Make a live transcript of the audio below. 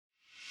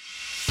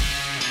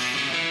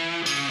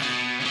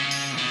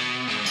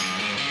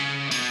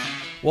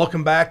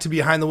Welcome back to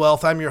Behind the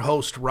Wealth. I'm your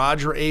host,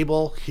 Roger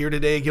Abel, here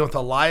today again with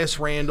Elias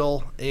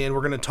Randall, and we're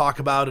going to talk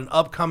about an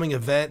upcoming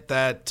event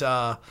that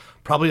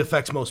probably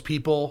affects most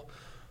people,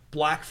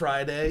 Black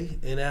Friday.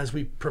 And as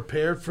we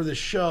prepared for the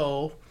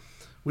show,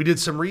 we did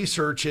some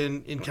research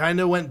and kind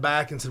of went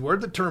back and said, where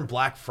did the term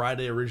Black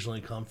Friday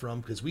originally come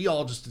from? Because we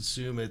all just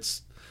assume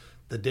it's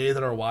the day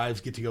that our wives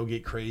get to go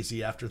get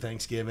crazy after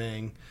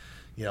Thanksgiving.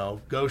 You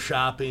know, go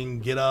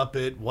shopping, get up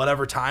at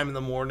whatever time in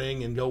the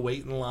morning and go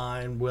wait in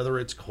line, whether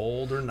it's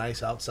cold or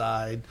nice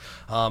outside.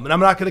 And I'm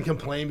not going to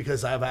complain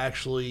because I've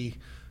actually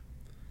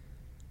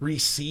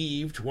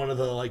received one of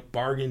the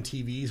bargain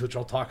TVs, which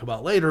I'll talk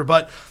about later.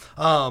 But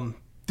the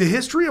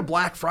history of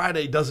Black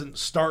Friday doesn't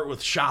start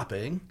with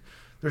shopping.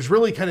 There's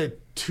really kind of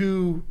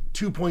two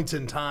points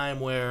in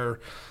time where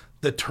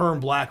the term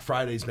Black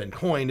Friday has been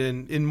coined.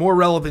 And more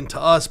relevant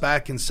to us,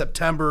 back in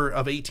September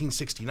of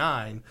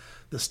 1869,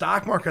 the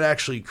stock market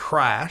actually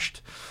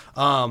crashed,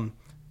 and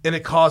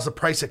it caused the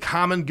price of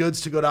common goods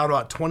to go down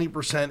about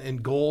 20%,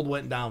 and gold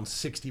went down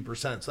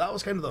 60%. So that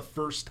was kind of the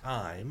first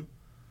time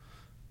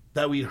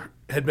that we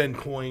had been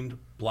coined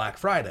Black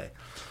Friday.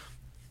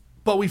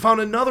 But we found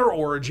another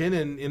origin,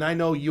 and I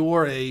know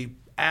you're a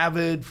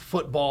avid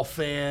football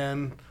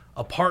fan,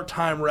 a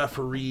part-time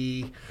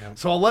referee. Yeah.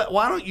 So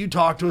why don't you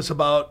talk to us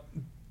about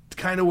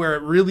kind of where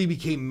it really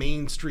became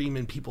mainstream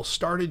and people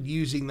started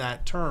using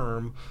that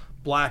term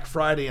Black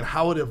Friday and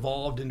how it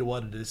evolved into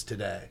what it is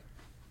today.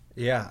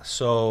 Yeah,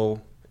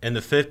 so in the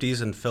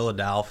 50s in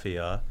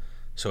Philadelphia,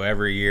 so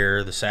every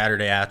year, the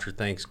Saturday after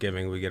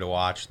Thanksgiving, we get to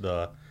watch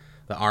the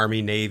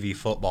Army-Navy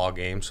football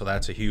game. So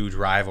that's a huge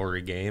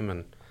rivalry game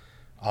and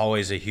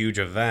always a huge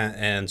event.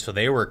 And so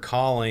they were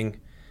calling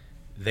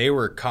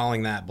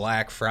that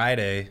Black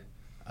Friday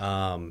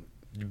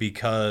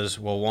because,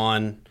 well,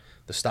 one,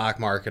 the stock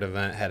market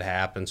event had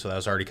happened, so that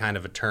was already kind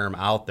of a term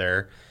out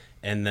there.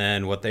 And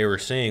then what they were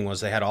seeing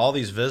was they had all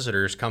these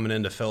visitors coming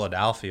into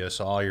Philadelphia.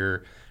 So all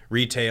your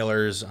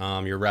retailers,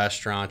 your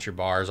restaurants, your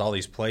bars, all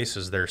these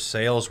places, their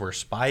sales were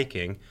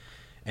spiking.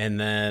 And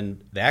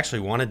then they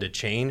actually wanted to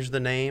change the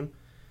name.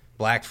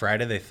 Black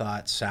Friday, they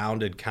thought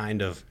sounded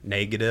kind of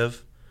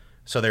negative.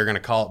 So they were going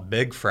to call it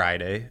Big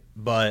Friday.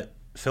 But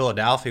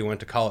Philadelphia went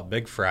to call it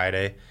Big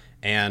Friday.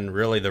 And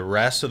really the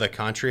rest of the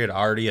country had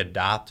already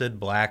adopted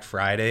Black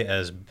Friday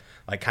as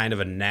like kind of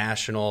a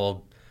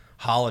national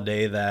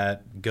holiday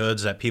that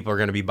goods that people are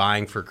going to be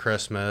buying for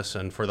Christmas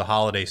and for the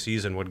holiday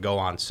season would go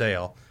on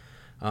sale.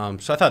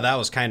 So I thought that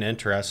was kind of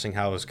interesting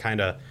how it was kind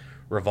of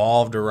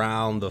revolved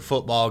around the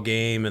football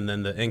game and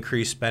then the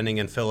increased spending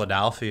in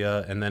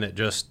Philadelphia, and then it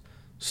just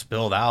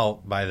spilled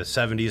out by the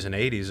 70s and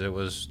 80s. It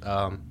was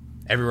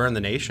everywhere in the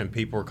nation,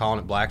 people were calling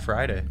it Black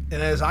Friday.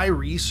 And as I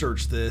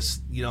researched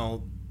this, you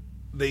know,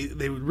 they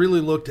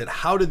really looked at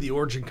how did the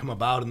origin come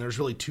about, and there's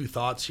really two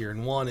thoughts here.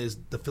 And one is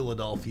the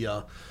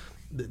Philadelphia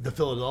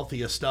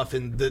stuff,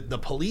 and the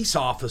police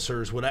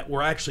officers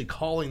were actually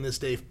calling this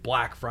day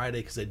Black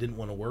Friday because they didn't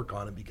want to work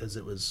on it because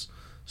it was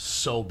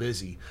so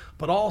busy.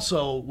 But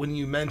also, when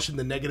you mentioned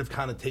the negative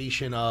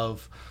connotation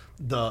of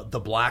the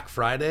Black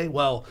Friday,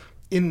 well,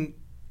 in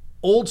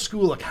old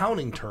school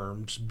accounting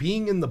terms,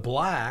 being in the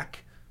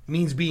black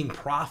means being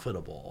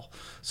profitable.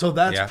 So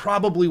that's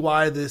probably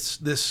why this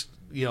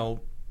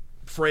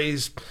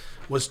phrase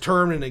was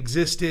termed and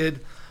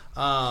existed.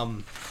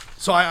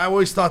 So I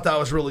always thought that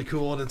was really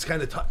cool, and it's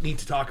kind of neat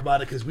to talk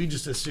about it because we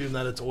just assume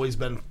that it's always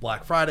been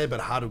Black Friday,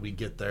 but how did we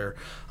get there?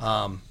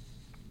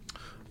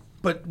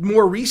 But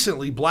more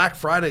recently, Black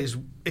Friday's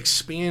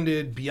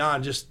expanded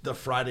beyond just the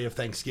Friday of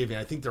Thanksgiving.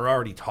 I think they're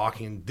already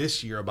talking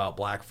this year about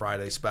Black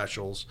Friday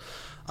specials.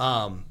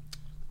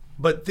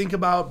 But think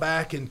about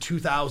back in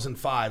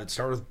 2005, it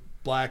started with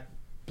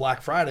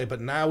Black Friday, but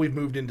now we've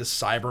moved into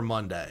Cyber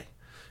Monday.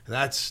 And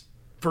that's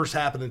first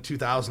happened in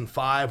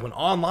 2005 when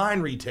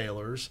online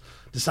retailers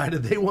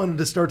decided they wanted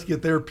to start to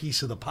get their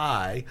piece of the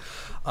pie.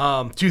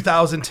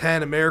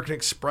 2010, American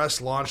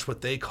Express launched what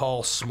they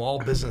call Small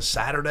Business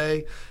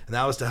Saturday, and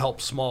that was to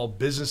help small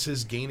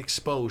businesses gain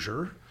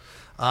exposure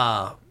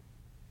to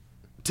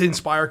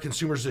inspire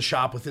consumers to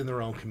shop within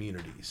their own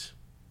communities.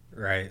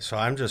 Right. So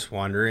I'm just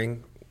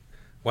wondering,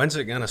 when's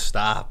it going to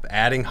stop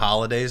adding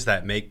holidays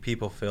that make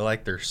people feel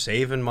like they're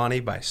saving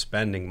money by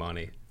spending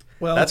money?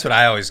 Well, that's what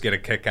I always get a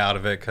kick out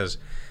of it, because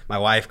my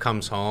wife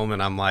comes home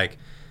and I'm like,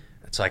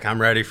 it's like, I'm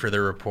ready for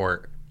the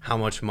report. How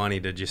much money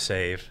did you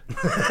save?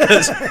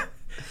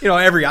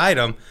 Every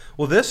item.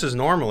 Well, this is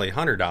normally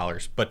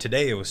 $100, but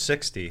today it was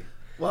 $60.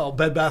 Well,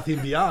 Bed Bath &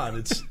 Beyond,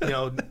 it's,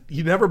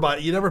 you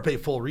never pay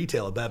full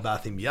retail at Bed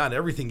Bath & Beyond.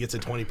 Everything gets a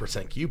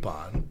 20%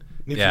 coupon.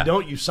 And if you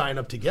don't, you sign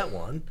up to get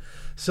one.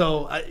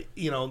 So,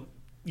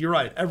 you're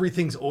right.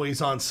 Everything's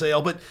always on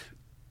sale. But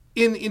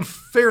in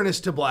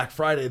fairness to Black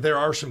Friday, there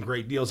are some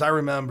great deals. I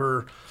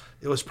remember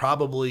it was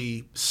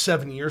probably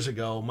 7 years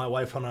ago, my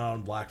wife went out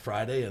on Black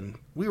Friday, and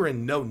we were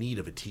in no need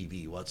of a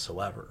TV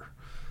whatsoever.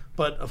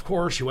 But, of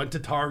course, she went to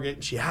Target,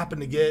 and she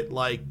happened to get,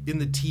 in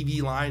the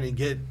TV line and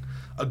get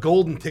a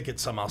golden ticket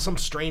somehow. Some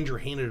stranger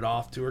handed it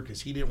off to her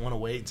because he didn't want to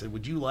wait and said,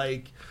 would you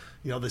like,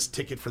 this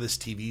ticket for this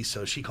TV?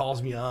 So she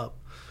calls me up.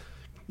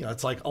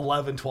 It's like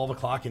 11, 12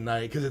 o'clock at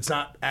night because it's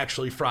not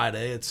actually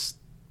Friday. It's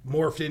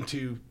morphed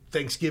into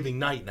Thanksgiving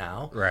night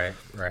now. Right.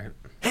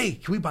 Hey,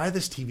 can we buy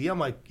this TV? I'm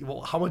like,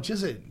 well, how much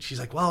is it? She's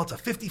like, well, it's a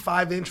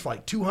 55-inch for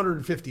like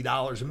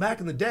 $250. And back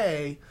in the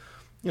day,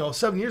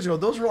 7 years ago,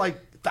 those were like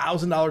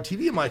 $1,000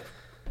 TV. I'm like,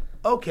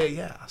 okay,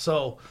 yeah.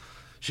 So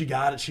she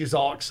got it. She's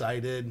all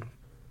excited.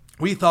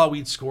 We thought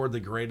we'd scored the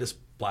greatest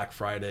Black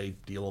Friday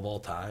deal of all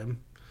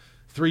time.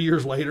 3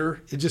 years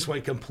later, it just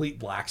went complete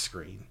black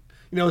screen.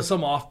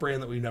 Some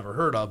off-brand that we've never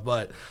heard of.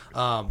 But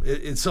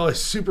it's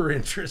super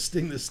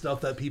interesting, the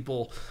stuff that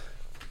people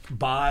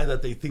buy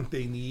that they think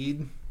they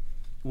need,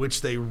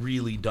 which they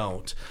really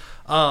don't.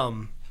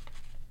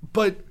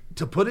 But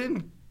to put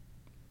in,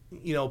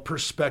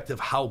 perspective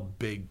how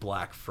big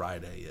Black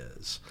Friday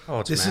is.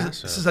 Oh, it's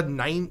massive. This is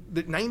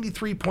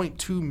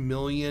 93.2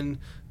 million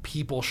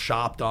people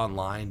shopped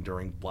online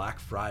during Black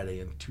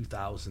Friday in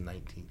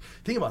 2019.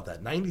 Think about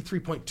that.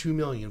 93.2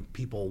 million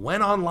people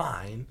went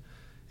online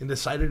and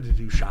decided to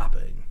do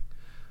shopping.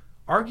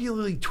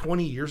 Arguably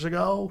 20 years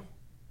ago,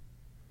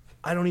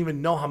 I don't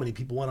even know how many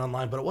people went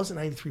online, but it wasn't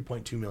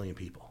 93.2 million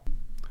people.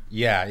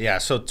 Yeah.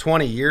 So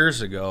 20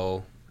 years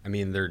ago,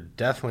 there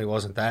definitely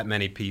wasn't that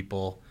many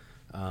people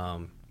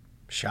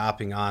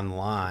shopping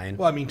online.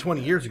 Well,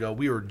 20 years ago,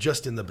 we were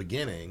just in the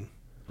beginning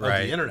of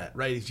the internet,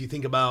 right? If you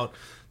think about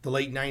the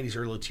late 90s,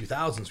 early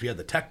 2000s, we had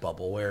the tech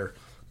bubble where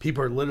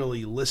people are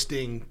literally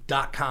listing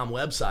 .com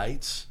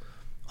websites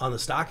on the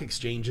stock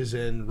exchanges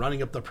and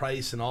running up the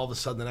price, and all of a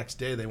sudden the next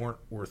day they weren't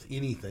worth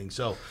anything.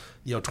 So,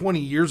 20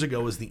 years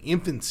ago was the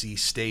infancy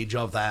stage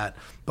of that.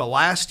 But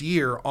last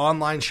year,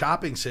 online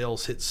shopping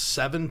sales hit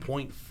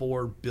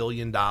 $7.4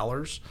 billion.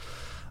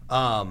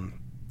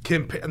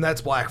 And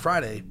that's Black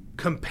Friday,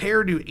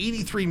 compared to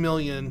 83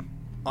 million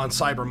on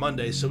Cyber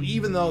Monday. So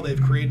even though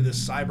they've created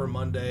this Cyber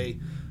Monday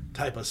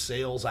type of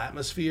sales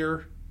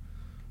atmosphere,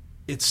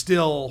 it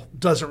still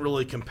doesn't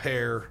really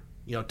compare,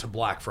 to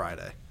Black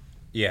Friday.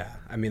 Yeah,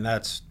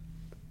 that's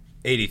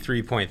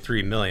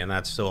 83.3 million.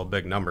 That's still a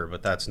big number,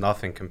 but that's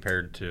nothing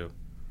compared to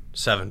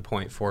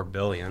 7.4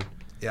 billion.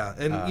 Yeah,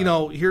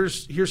 and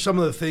here's some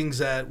of the things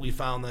that we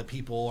found that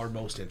people are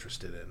most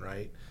interested in,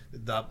 right?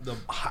 The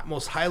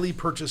most highly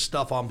purchased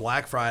stuff on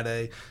Black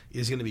Friday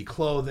is going to be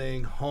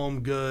clothing,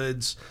 home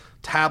goods,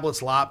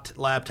 tablets,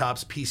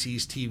 laptops,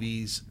 PCs,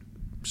 TVs,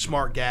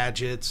 smart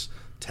gadgets,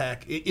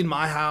 tech. In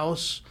my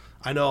house,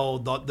 I know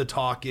the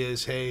talk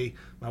is, hey,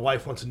 my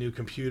wife wants a new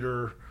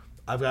computer.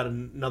 I've got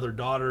another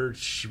daughter.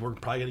 We're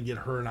probably going to get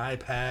her an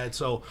iPad.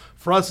 So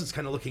for us, it's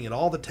kind of looking at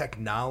all the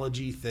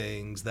technology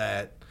things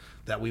that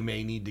we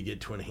may need to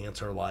get to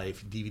enhance our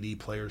life. DVD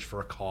players for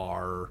a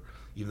car,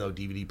 even though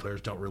DVD players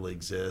don't really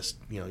exist,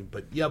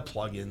 but you have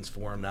plugins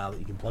for them now that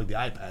you can plug the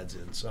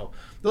iPads in. So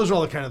those are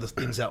all the kind of the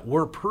things that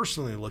we're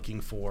personally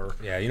looking for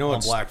on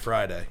Black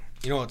Friday.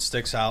 You know what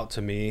sticks out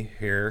to me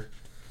here?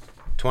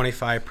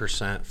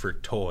 25% for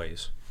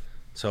toys.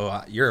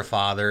 So you're a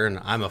father and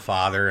I'm a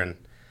father, and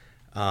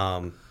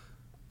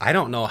I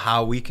don't know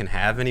how we can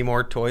have any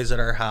more toys at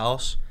our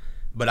house,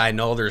 but I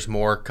know there's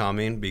more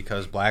coming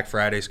because Black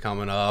Friday's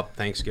coming up,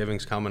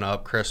 Thanksgiving's coming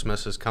up,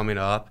 Christmas is coming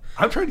up.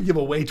 I'm trying to give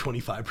away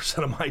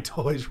 25% of my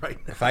toys right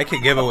now. If I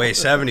could give away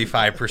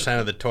 75%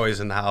 of the toys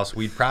in the house,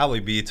 we'd probably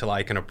be to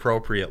like an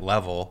appropriate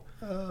level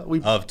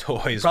of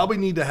toys. Probably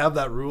need to have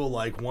that rule,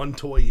 like 1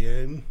 toy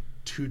in,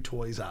 2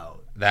 toys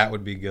out. That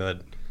would be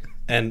good.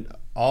 And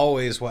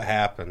always what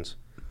happens,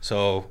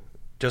 so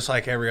just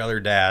like every other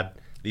dad,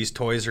 these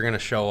toys are going to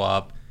show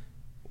up.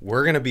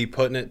 We're going to be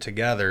putting it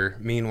together.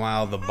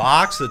 Meanwhile, the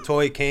box the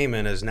toy came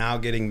in is now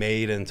getting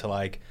made into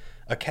like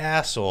a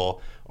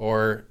castle,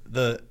 or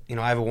I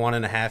have a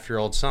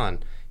 1.5-year-old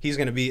son. He's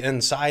going to be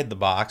inside the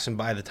box, and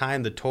by the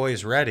time the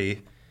toy's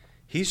ready,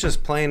 he's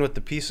just playing with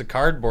the piece of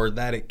cardboard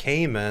that it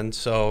came in.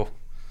 So,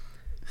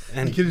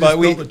 and you could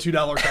just build a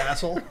 $2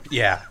 castle.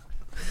 Yeah,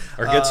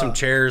 or get some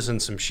chairs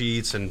and some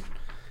sheets and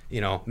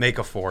make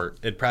a fort.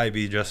 It'd probably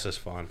be just as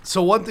fun.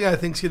 So one thing I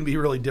think is going to be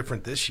really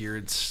different this year,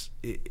 it's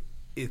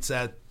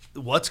that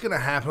what's going to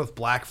happen with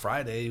Black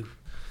Friday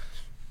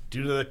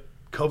due to the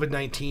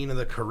COVID-19 and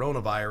the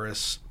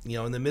coronavirus,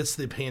 in the midst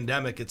of the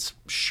pandemic, it's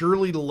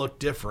surely to look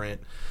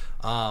different.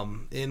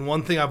 And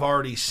one thing I've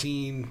already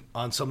seen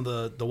on some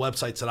of the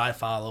websites that I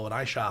follow and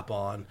I shop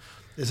on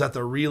is that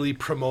they're really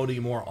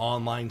promoting more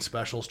online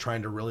specials,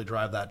 trying to really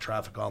drive that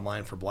traffic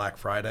online for Black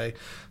Friday.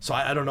 So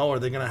I don't know, are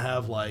they going to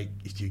have, like,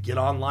 if you get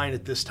online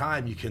at this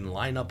time, you can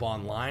line up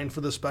online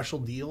for the special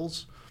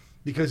deals?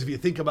 Because if you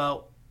think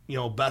about,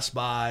 Best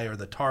Buy or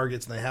the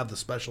Targets, and they have the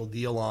special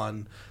deal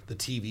on the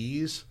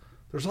TVs,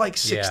 there's like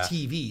 6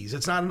 TVs.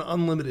 It's not an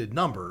unlimited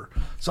number.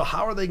 So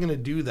how are they going to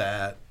do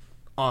that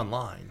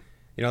online?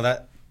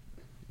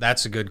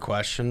 That's a good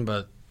question,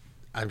 but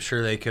I'm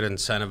sure they could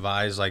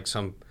incentivize like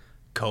some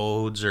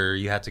codes, or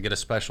you have to get a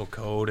special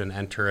code and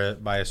enter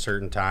it by a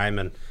certain time.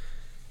 And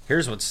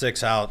here's what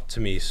sticks out to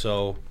me.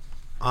 So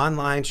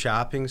online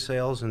shopping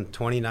sales in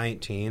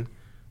 2019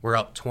 were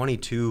up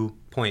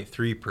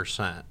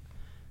 22.3%.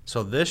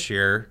 So this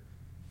year,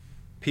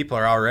 people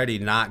are already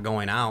not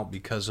going out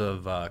because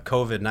of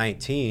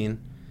COVID-19.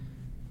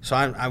 So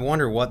I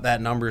wonder what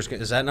that number is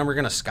that number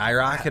going to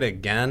skyrocket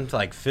again to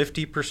like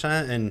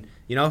 50%? And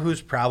you know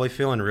who's probably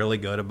feeling really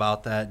good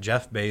about that?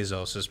 Jeff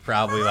Bezos is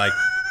probably like,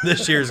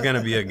 this year's going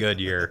to be a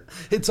good year.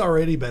 It's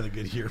already been a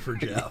good year for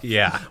Jeff.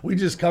 Yeah. We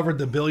just covered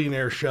the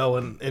billionaire show,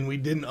 and we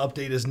didn't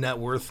update his net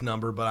worth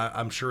number, but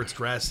I'm sure it's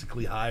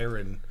drastically higher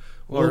and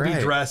will be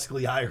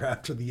drastically higher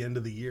after the end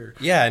of the year.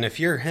 Yeah, and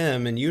if you're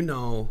him and you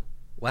know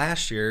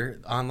last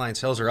year online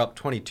sales are up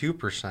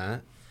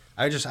 22%,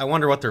 I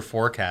wonder what their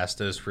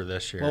forecast is for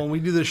this year. Well, when we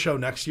do this show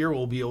next year,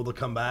 we'll be able to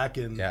come back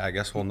and yeah, I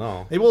guess we'll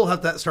know. Maybe we'll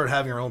have to start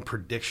having our own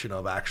prediction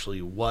of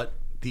actually what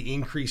the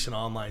increase in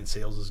online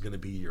sales is going to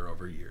be year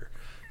over year.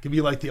 It could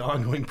be like the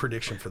ongoing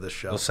prediction for this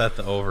show. We'll set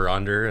the over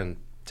under and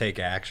take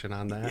action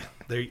on that.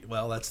 Yeah,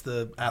 well, that's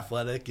the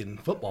athletic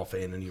and football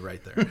fan in you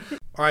right there.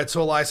 All right,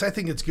 so Elias, I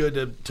think it's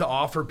good to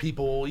offer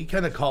people, you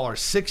kind of call our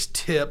 6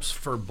 tips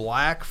for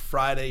Black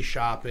Friday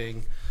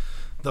shopping.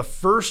 The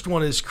first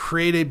one is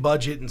create a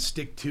budget and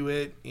stick to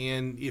it.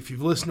 And if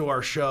you've listened to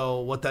our show,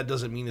 what that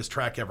doesn't mean is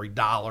track every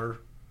dollar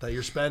that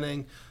you're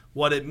spending.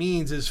 What it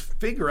means is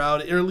figure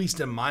out, or at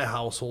least in my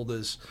household,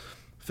 is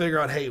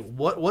figure out, hey,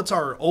 what's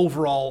our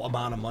overall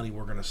amount of money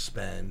we're going to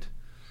spend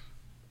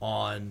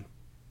on,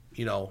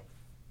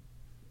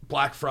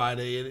 Black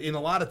Friday. And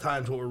a lot of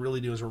times what we're really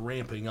doing is we're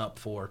ramping up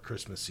for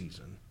Christmas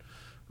season,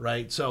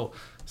 right? So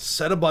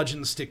set a budget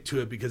and stick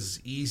to it because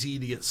it's easy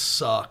to get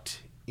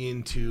sucked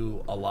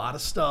into a lot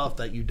of stuff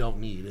that you don't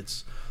need.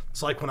 It's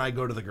like when I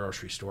go to the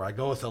grocery store. I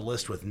go with a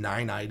list with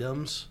 9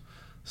 items.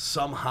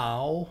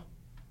 Somehow,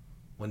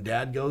 when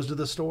Dad goes to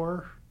the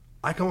store,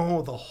 I come home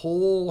with a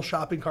whole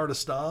shopping cart of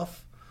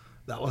stuff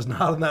that was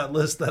not on that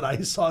list that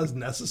I saw as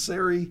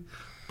necessary,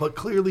 but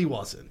clearly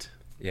wasn't.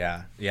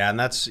 Yeah, and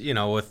that's,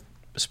 with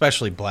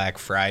especially Black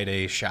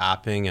Friday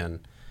shopping and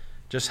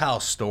just how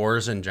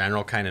stores in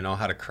general kind of know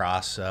how to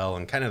cross-sell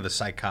and kind of the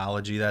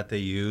psychology that they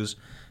use.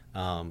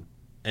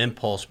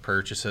 Impulse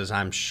purchases,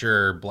 I'm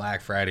sure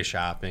Black Friday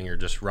shopping are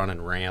just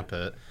running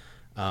rampant.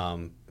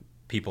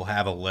 People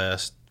have a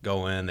list,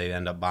 go in, they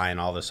end up buying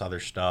all this other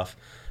stuff.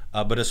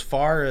 But as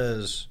far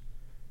as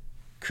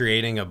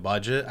creating a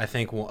budget, I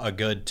think a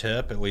good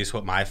tip, at least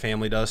what my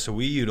family does, so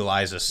we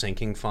utilize a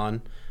sinking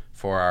fund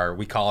for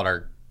we call it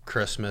our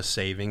Christmas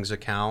savings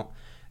account.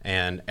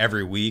 And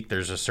every week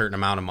there's a certain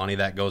amount of money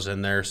that goes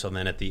in there. So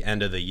then at the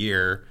end of the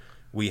year,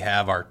 we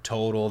have our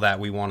total that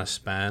we want to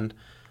spend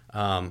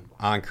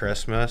on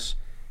Christmas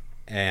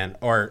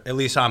or at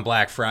least on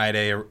Black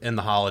Friday or in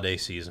the holiday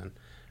season.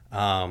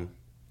 And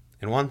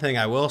one thing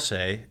I will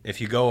say, if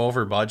you go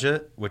over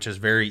budget, which is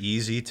very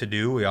easy to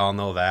do, we all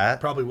know that.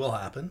 Probably will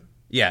happen.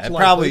 Yeah, it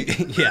probably,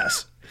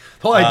 yes.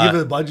 The whole idea of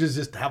the budget is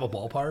just to have a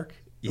ballpark.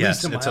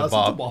 Yes, it's a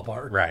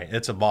ballpark. Right,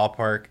 it's a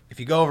ballpark. If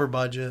you go over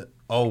budget,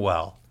 oh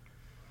well.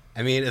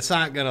 I mean, it's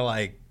not going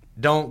to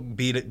don't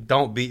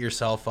beat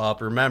yourself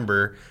up.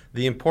 Remember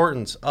the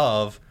importance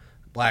of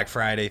Black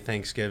Friday,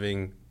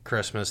 Thanksgiving,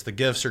 Christmas. The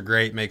gifts are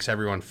great, makes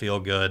everyone feel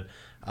good.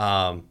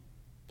 So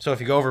if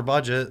you go over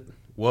budget,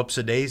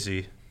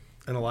 whoops-a-daisy.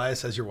 And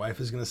Elias, as your wife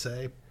is going to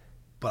say,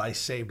 but I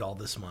saved all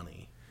this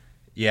money.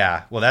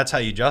 Yeah, well, that's how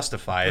you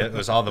justify it. It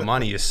was all the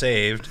money you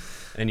saved,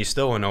 and you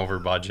still went over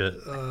budget.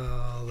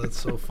 Oh, that's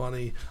so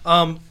funny.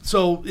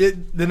 So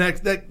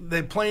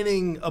the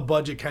planning a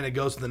budget kind of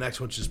goes to the next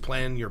one, which is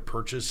plan your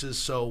purchases.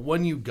 So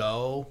when you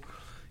go,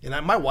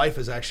 and my wife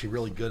is actually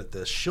really good at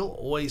this. She'll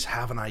always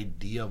have an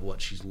idea of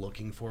what she's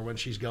looking for when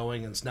she's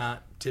going. And it's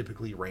not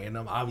typically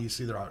random.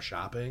 Obviously, they're out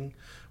shopping.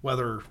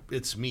 Whether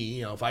it's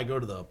me, if I go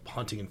to the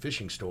hunting and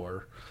fishing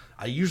store,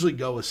 I usually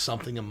go with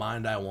something in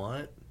mind I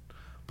want.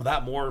 But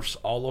that morphs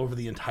all over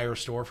the entire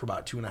store for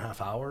about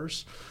 2.5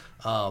 hours.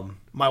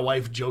 My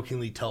wife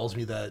jokingly tells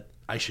me that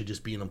I should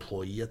just be an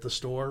employee at the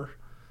store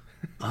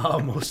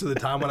most of the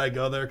time when I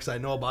go there because I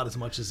know about as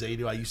much as they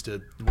do. I used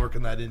to work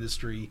in that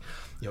industry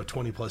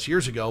 20 plus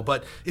years ago.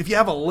 But if you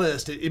have a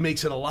list, it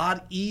makes it a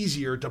lot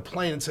easier to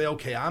plan and say,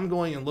 okay, I'm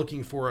going and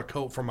looking for a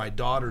coat for my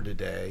daughter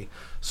today.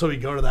 So we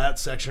go to that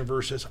section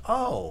versus,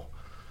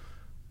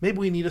 maybe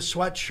we need a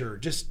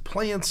sweatshirt. Just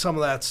plan some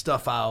of that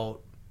stuff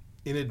out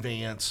in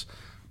advance.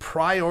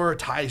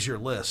 Prioritize your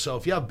list. So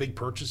if you have big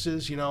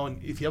purchases,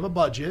 and if you have a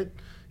budget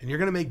and you're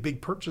going to make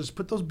big purchases,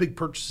 put those big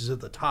purchases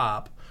at the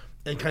top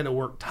and kind of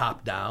work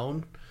top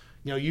down.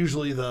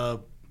 Usually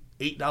the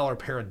 $8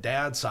 pair of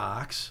dad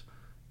socks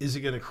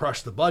isn't going to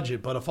crush the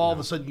budget, but if all of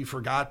a sudden you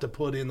forgot to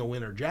put in the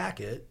winter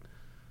jacket,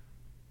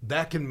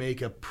 that can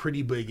make a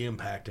pretty big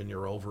impact in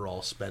your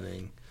overall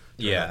spending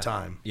during that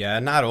time. Yeah,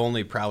 not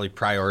only probably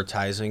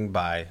prioritizing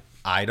by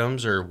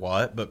items or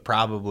what, but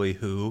probably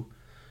who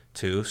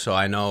too. So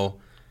I know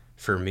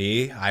for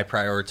me, I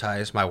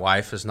prioritize my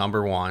wife as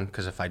number one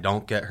because if I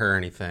don't get her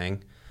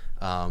anything,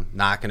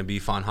 not going to be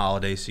fun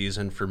holiday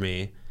season for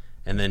me.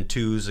 And then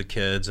 2 is the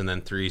kids, and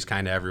then 3 is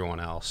kind of everyone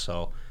else.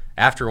 So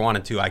after 1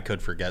 and 2, I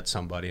could forget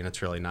somebody, and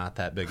it's really not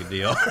that big a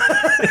deal.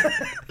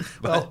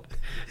 Well,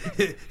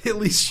 at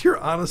least you're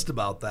honest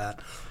about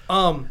that.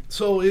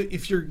 So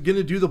if you're going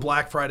to do the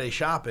Black Friday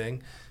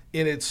shopping,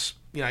 and it's,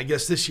 I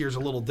guess this year's a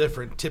little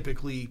different.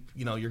 Typically,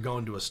 you're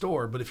going to a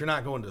store, but if you're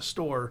not going to a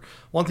store,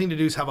 one thing to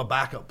do is have a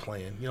backup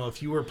plan.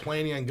 If you were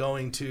planning on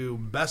going to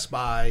Best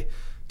Buy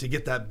to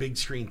get that big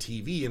screen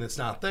TV and it's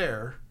not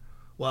there,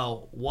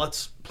 well,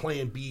 what's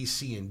plan B,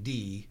 C, and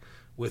D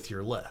with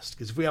your list?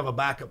 Because if we have a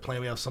backup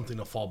plan, we have something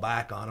to fall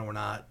back on, and we're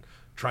not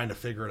trying to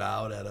figure it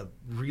out at a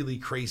really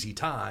crazy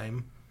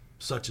time,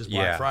 such as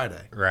Black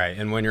Friday. Right.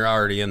 And when you're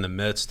already in the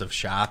midst of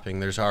shopping,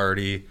 there's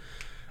already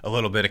a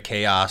little bit of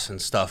chaos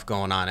and stuff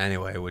going on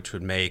anyway, which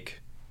would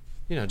make,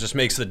 just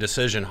makes the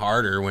decision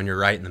harder when you're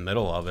right in the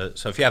middle of it.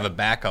 So if you have a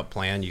backup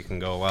plan, you can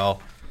go,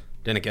 well,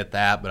 didn't get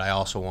that, but I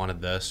also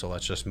wanted this, so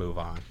let's just move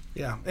on.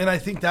 Yeah, and I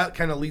think that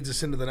kind of leads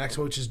us into the next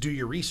one, which is do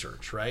your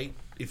research, right?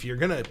 If you're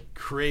going to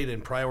create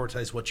and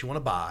prioritize what you want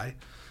to buy,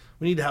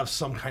 we need to have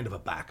some kind of a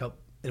backup,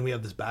 and we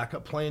have this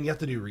backup plan. You have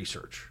to do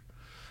research.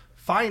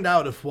 Find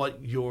out if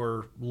what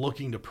you're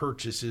looking to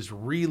purchase is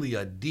really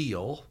a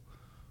deal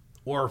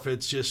or if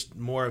it's just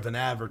more of an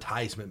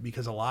advertisement,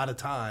 because a lot of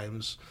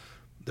times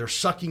they're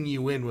sucking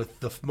you in with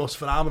the most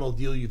phenomenal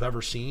deal you've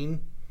ever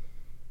seen,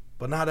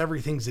 but not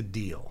everything's a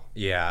deal.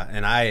 Yeah,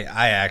 and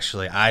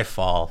I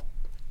fall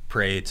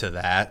prey to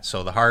that.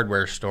 So the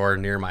hardware store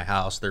near my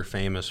house, they're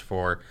famous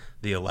for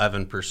the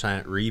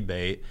 11%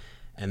 rebate,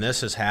 and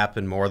this has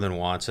happened more than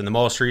once. And the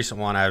most recent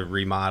one, I was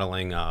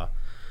remodeling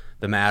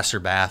the master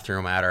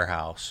bathroom at our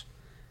house,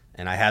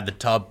 and I had the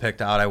tub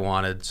picked out I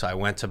wanted, so I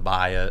went to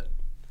buy it,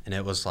 and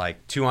it was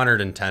like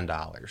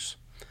 $210.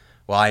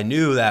 Well, I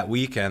knew that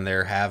weekend they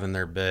were having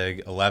their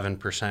big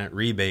 11%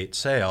 rebate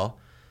sale,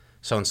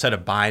 so instead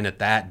of buying it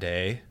that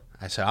day,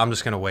 I said, I'm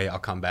just going to wait. I'll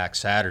come back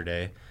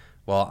Saturday.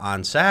 Well,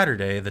 on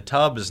Saturday, the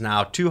tub is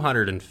now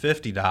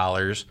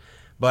 $250,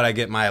 but I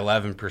get my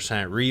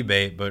 11%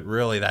 rebate, but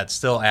really that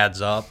still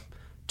adds up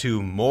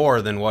to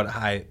more than what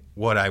I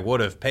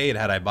would have paid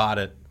had I bought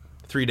it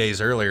 3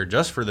 days earlier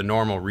just for the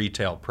normal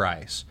retail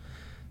price.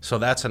 So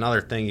that's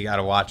another thing you got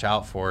to watch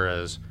out for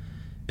is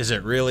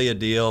it really a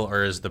deal,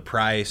 or is the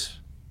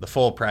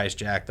full price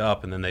jacked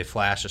up, and then they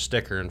flash a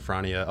sticker in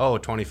front of you,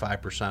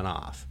 25%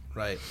 off.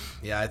 Right.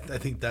 Yeah, I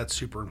think that's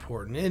super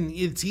important. And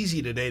it's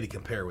easy today to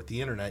compare. With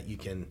the internet, you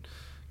can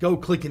go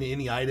click into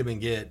any item and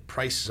get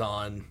prices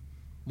on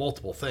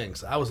multiple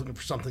things. I was looking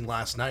for something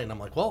last night, and I'm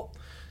like, well,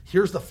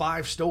 here's the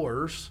 5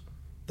 stores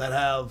that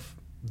have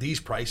these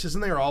prices,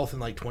 and they're all within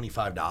like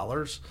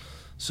 $25.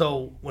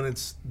 So when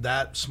it's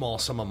that small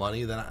sum of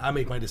money, then I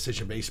make my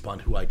decision based upon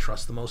who I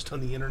trust the most on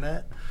the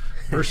internet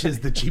versus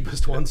the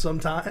cheapest one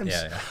sometimes.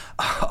 Yeah.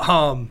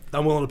 I'm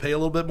willing to pay a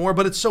little bit more,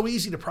 but it's so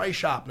easy to price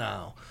shop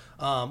now.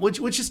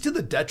 Which is to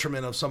the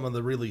detriment of some of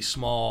the really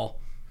small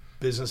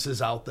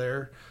businesses out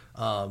there,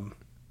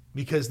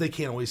 because they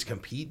can't always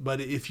compete.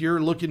 But if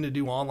you're looking to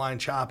do online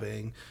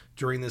shopping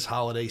during this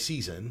holiday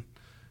season,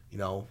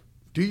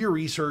 do your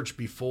research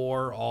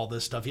before all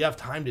this stuff. You have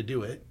time to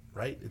do it,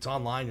 right? It's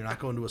online. You're not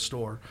going to a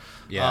store.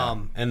 Yeah.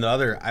 And the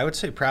other, I would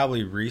say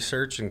probably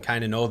research and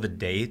kind of know the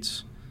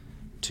dates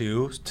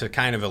too, to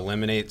kind of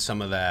eliminate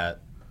some of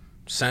that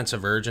sense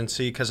of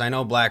urgency. Because I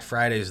know Black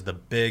Friday is the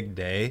big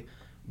day,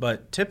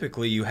 but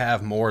typically you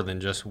have more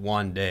than just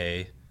one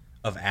day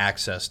of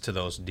access to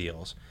those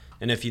deals.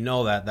 And if you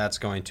know that, that's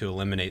going to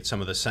eliminate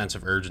some of the sense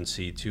of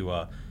urgency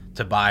to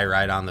buy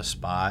right on the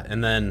spot.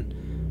 And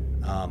then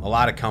a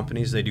lot of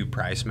companies, they do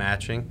price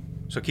matching.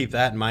 So keep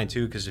that in mind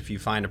too, because if you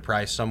find a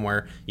price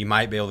somewhere, you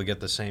might be able to get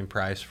the same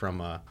price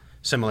from a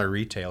similar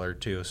retailer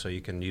too. So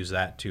you can use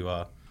that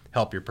to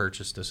help your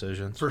purchase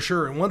decisions. For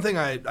sure. And one thing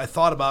I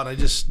thought about, I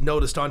just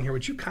noticed on here,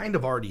 which you kind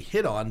of already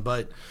hit on,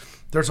 but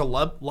there's a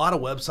lot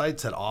of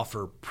websites that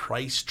offer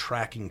price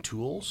tracking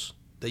tools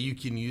that you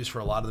can use for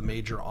a lot of the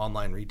major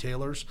online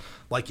retailers.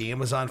 Like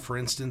Amazon, for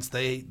instance,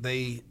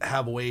 they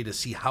have a way to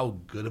see how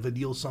good of a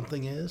deal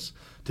something is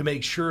to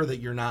make sure that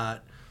you're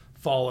not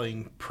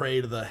falling prey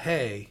to the,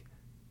 hey,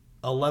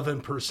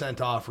 11%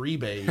 off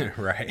rebate,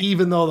 right,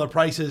 even though the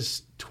price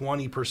is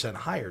 20%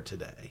 higher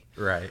today.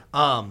 Right.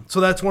 So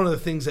that's one of the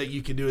things that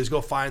you can do is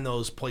go find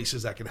those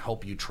places that can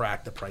help you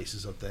track the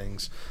prices of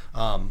things.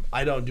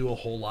 I don't do a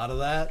whole lot of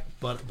that,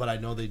 but I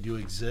know they do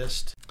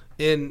exist.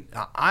 And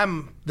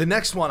the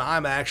next one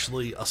I'm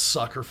actually a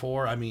sucker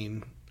for. I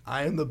mean,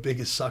 I am the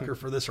biggest sucker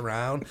for this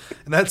around,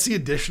 and that's the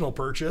additional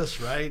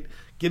purchase, right?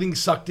 Getting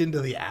sucked into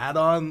the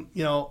add-on,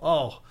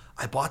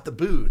 I bought the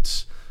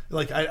boots.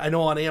 Like I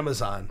know on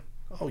Amazon,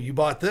 you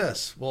bought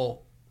this.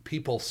 Well,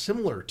 people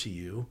similar to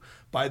you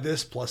buy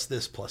this plus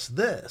this plus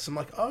this. I'm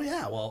like, oh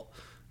yeah, well,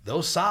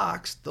 those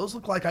socks, those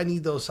look like I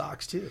need those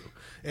socks too.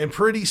 And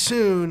pretty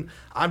soon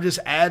I'm just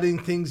adding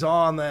things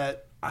on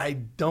that I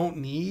don't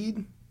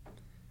need,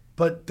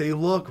 but they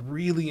look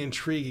really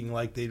intriguing.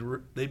 Like they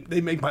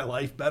make my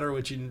life better,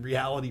 which in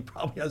reality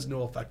probably has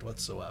no effect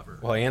whatsoever.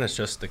 Well, and it's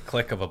just the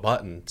click of a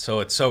button. So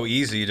it's so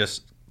easy.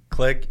 Just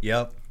click,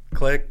 yep,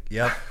 click,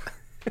 yep.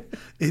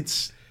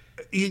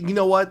 You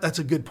know what? That's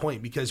a good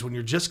point, because when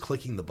you're just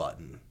clicking the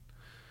button,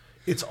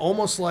 it's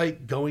almost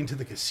like going to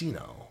the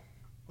casino.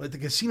 At the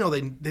casino,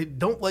 they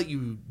don't let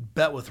you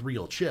bet with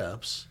real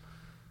chips.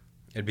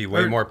 It'd be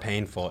way more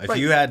painful. If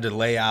you had to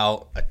lay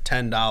out a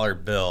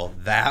 $10 bill,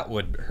 that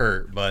would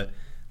hurt. But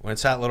when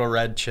it's that little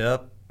red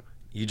chip,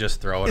 you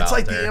just throw it out there. It's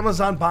like the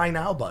Amazon Buy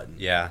Now button.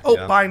 Yeah. Oh,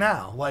 yeah. Buy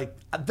Now. Like,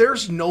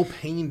 there's no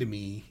pain to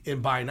me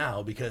in Buy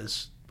Now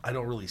because I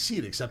don't really see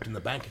it except in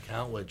the bank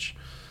account, which,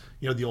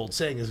 the old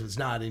saying is if it's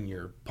not in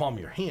your palm of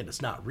your hand,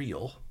 it's not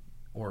real.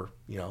 Or,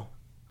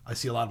 I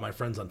see a lot of my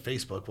friends on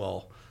Facebook,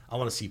 well, I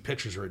want to see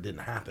pictures where it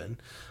didn't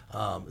happen.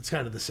 It's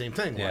kind of the same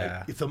thing.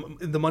 Yeah. Like, if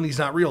the money's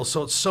not real,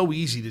 so it's so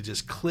easy to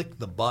just click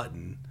the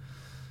button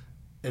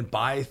and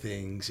buy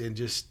things, and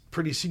just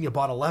pretty soon you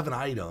bought 11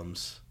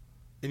 items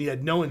and you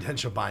had no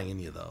intention of buying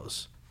any of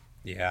those.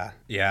 Yeah,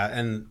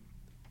 and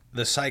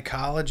the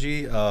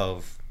psychology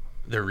of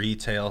the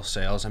retail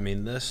sales, I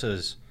mean,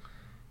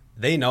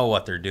 they know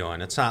what they're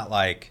doing. It's not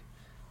like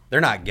they're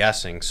not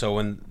guessing. So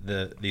when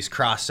these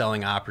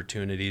cross-selling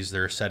opportunities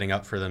they're setting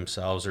up for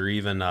themselves, or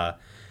even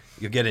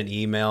you get an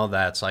email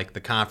that's like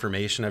the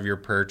confirmation of your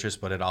purchase,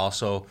 but it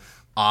also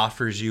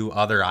offers you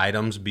other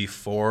items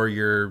before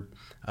your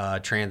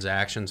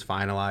transactions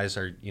finalized,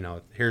 or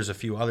here's a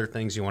few other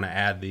things you want to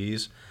add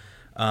these.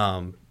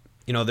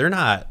 They're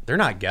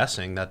not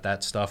guessing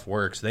that stuff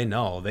works. They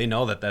know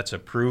that that's a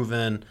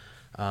proven,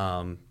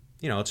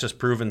 it's just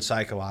proven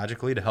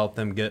psychologically to help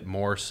them get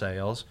more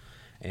sales,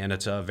 and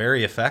it's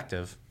very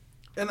effective.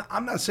 And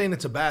I'm not saying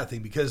it's a bad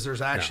thing, because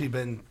there's actually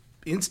been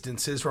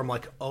instances where I'm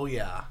like, oh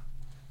yeah,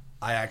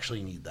 I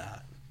actually need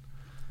that.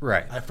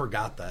 Right. I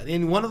forgot that.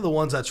 And one of the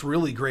ones that's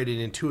really great and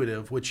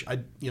intuitive, which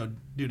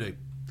due to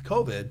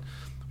COVID,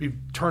 we've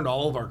turned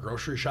all of our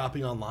grocery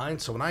shopping online.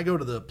 So when I go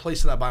to the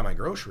place that I buy my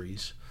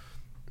groceries,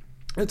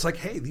 it's like,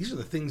 hey, these are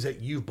the things that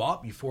you've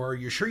bought before.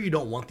 You're sure you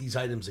don't want these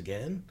items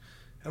again?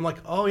 I'm like,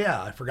 oh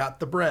yeah, I forgot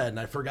the bread, and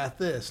I forgot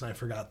this, and I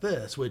forgot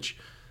this, which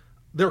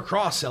they're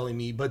cross-selling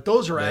me, but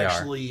those are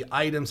actually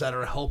items that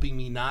are helping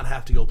me not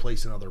have to go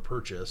place another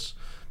purchase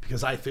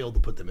because I failed to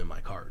put them in my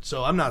cart.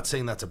 So I'm not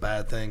saying that's a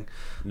bad thing.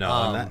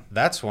 No, and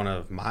that's one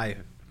of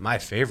my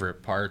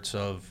favorite parts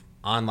of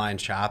online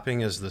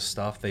shopping is the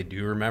stuff they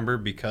do remember,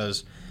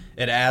 because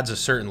it adds a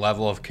certain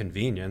level of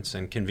convenience,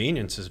 and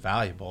convenience is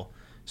valuable,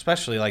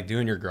 especially like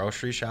doing your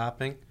grocery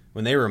shopping.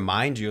 When they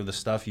remind you of the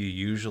stuff you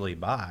usually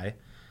buy,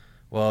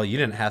 well, you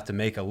didn't have to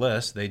make a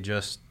list. They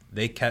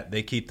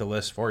keep the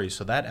list for you.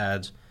 So that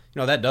adds,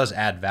 that does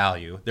add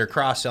value. They're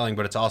cross-selling,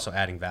 but it's also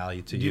adding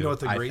value to you. Do you know what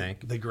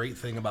the great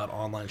thing about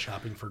online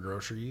shopping for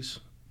groceries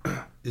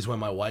is? When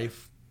my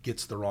wife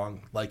gets the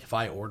wrong, like if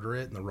I order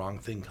it and the wrong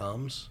thing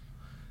comes,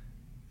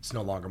 it's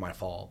no longer my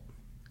fault.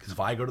 Because if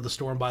I go to the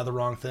store and buy the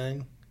wrong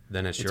thing,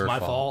 then it's your my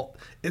fault.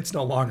 It's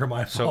no longer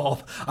my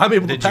fault. I'm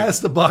able to pass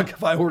the buck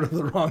if I order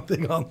the wrong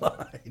thing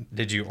online.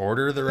 Did you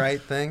order the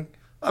right thing?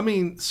 I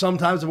mean,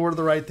 sometimes I've ordered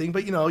the right thing,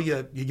 but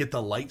you get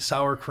the light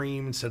sour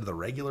cream instead of the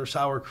regular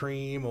sour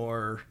cream,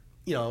 or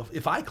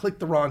if I click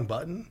the wrong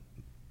button,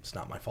 it's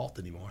not my fault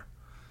anymore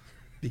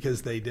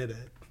because they did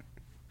it.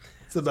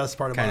 It's the best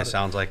part about it. Kind of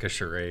sounds like a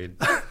charade.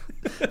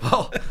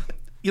 Well,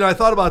 I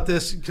thought about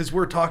this because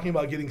we're talking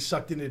about getting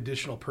sucked into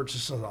additional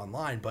purchases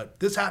online,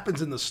 but this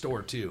happens in the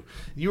store too.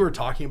 You were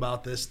talking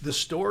about this. The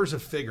stores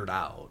have figured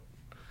out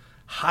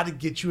how to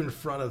get you in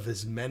front of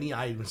as many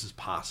items as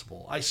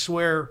possible. I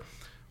swear,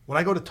 when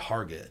I go to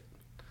Target,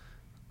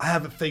 I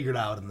have it figured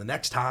out, and the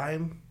next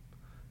time,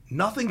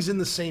 nothing's in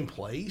the same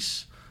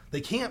place.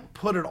 They can't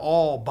put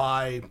all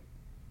the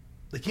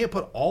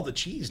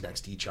cheese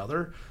next to each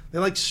other.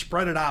 They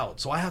spread it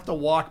out. So I have to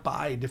walk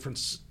by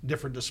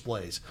different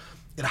displays.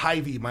 At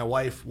Hy-Vee, my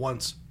wife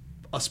wants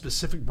a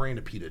specific brand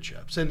of pita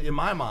chips. And in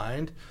my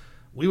mind,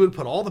 we would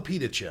put all the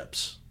pita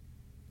chips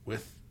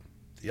with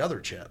the other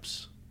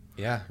chips.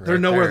 Yeah, right. They're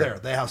nowhere there.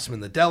 They have some in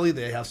the deli.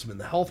 They have some in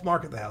the health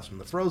market. They have some in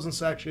the frozen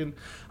section.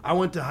 I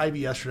went to Hy-Vee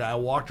yesterday. I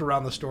walked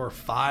around the store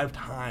 5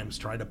 times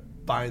trying to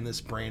find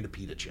this brand of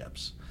pita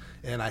chips.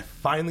 And I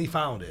finally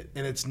found it.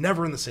 And it's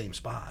never in the same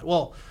spot.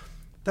 Well,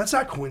 that's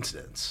not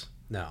coincidence.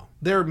 No.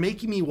 They're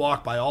making me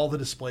walk by all the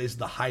displays of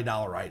the high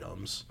dollar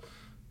items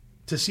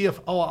to see if,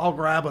 I'll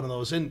grab one of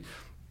those. And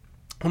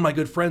one of my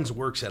good friends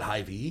works at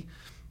Hy-Vee.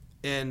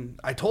 And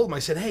I told him, I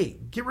said, hey,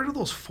 get rid of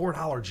those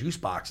 $4 juice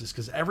boxes,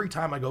 because every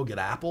time I go get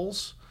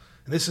apples,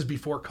 and this is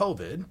before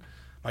COVID,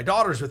 my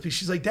daughter's with me.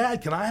 She's like,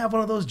 Dad, can I have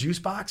one of those juice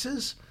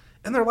boxes?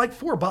 And they're like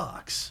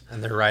 $4.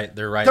 And they're right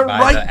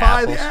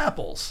by the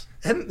apples.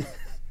 And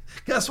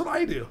guess what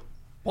I do?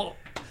 Well,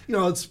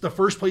 it's the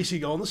first place you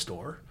go in the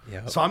store.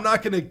 Yep. So I'm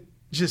not going to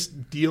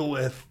just deal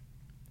with,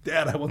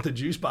 Dad, I want the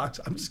juice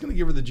box. I'm just going to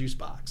give her the juice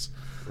box.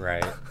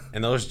 Right.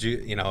 And those,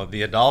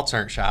 the adults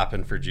aren't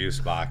shopping for juice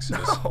boxes.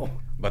 No.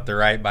 But they're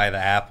right by the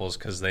apples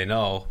because they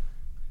know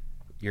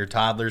your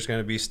toddler's going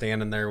to be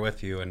standing there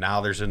with you, and now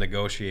there's a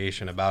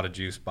negotiation about a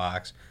juice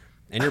box.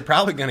 And you're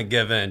probably going to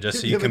give in just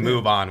so you can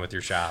move on with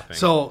your shopping.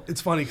 So it's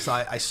funny because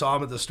I saw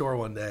him at the store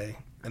one day,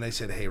 and I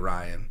said, hey,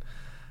 Ryan,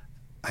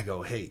 I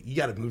go, hey, you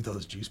got to move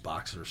those juice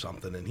boxes or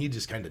something. And he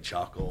just kind of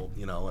chuckled,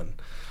 and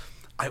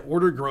I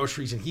ordered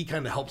groceries and he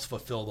kind of helps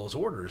fulfill those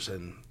orders.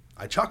 And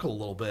I chuckle a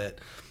little bit.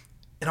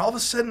 And all of a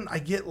sudden I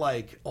get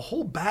like a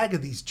whole bag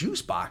of these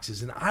juice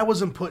boxes, and I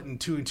wasn't putting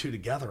two and two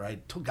together. I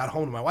got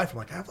home to my wife. I'm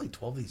like, I have like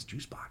 12 of these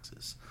juice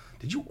boxes.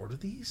 Did you order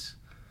these?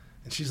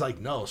 And she's like,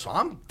 no. So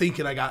I'm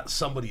thinking I got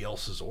somebody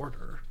else's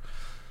order.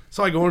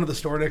 So I go into the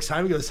store next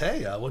time. He goes,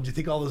 hey, what'd you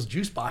think of all those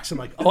juice boxes? I'm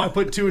like, oh, I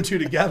put two and two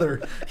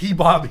together. He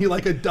bought me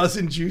like a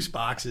dozen juice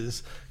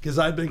boxes because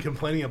I've been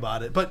complaining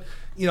about it. But,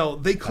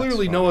 they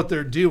clearly know what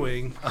they're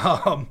doing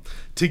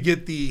to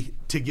get the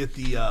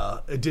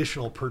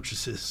additional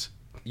purchases.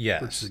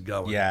 Yes.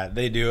 Going. Yeah,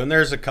 they do. And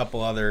there's a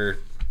couple other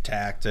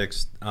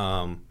tactics.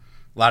 A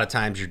lot of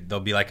times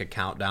there'll be like a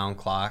countdown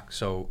clock.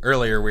 So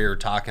earlier we were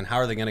talking, how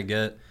are they going to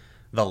get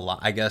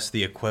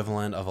the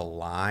equivalent of a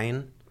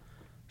line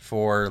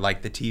for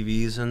like the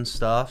TVs and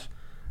stuff.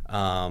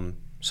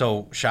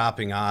 So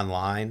shopping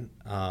online,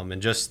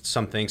 and just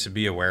some things to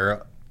be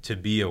aware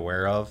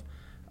of.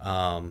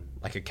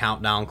 Like a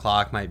countdown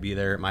clock might be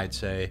there. It might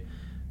say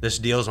this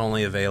deal's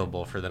only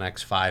available for the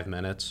next 5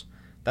 minutes.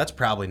 That's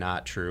probably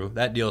not true.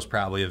 That deal's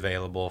probably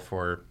available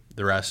for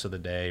the rest of the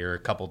day or a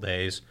couple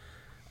days.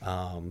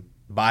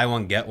 Buy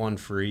one, get one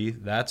free.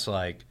 That's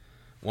like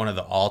one of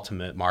the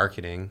ultimate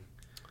marketing.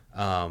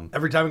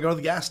 Every time I go to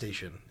the gas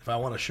station, if I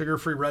want a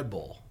sugar-free Red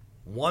Bull,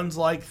 one's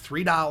like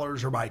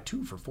 $3 or buy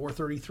two for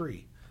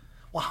 $4.33.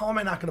 Well, how am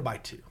I not going to buy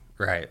two?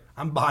 Right.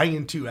 I'm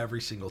buying two every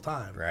single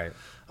time. Right.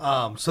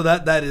 So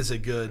that is a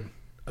good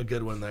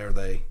one there.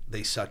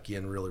 They suck you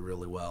in really,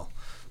 really well.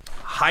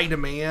 High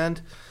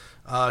demand.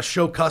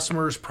 Show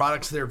customers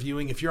products they're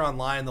viewing. If you're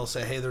online, they'll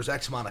say, hey, there's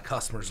X amount of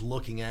customers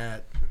looking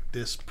at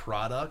this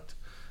product,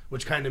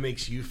 which kind of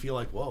makes you feel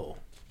like, whoa,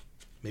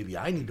 maybe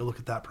I need to look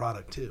at that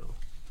product too.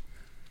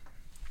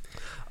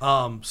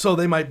 So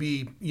they might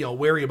be,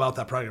 wary about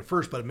that product at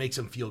first, but it makes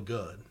them feel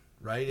good,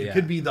 right? It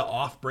could be the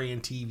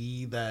off-brand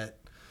TV that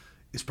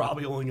is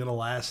probably only going to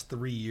last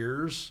 3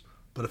 years,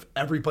 but if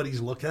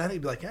everybody's looking at it,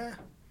 you'd be like,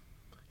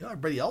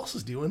 everybody else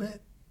is doing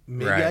it.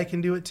 Maybe I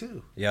can do it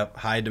too. Yep,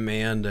 high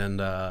demand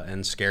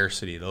and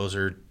scarcity. Those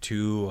are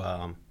two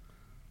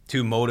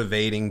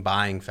motivating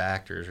buying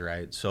factors,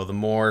 right? So the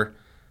more,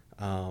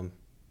 the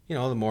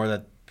more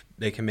that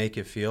they can make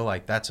it feel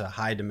like that's a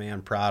high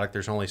demand product.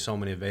 There's only so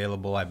many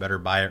available. I better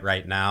buy it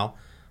right now.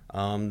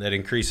 That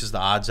increases the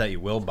odds that you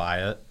will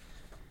buy it.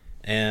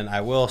 And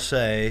I will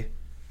say,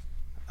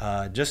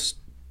 just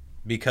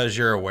because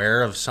you're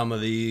aware of some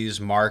of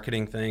these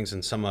marketing things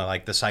and some of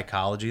like the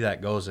psychology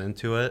that goes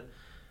into it,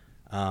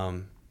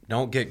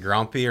 don't get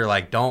grumpy or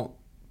like don't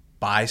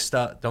buy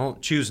stuff.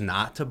 Don't choose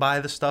not to buy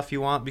the stuff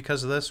you want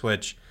because of this,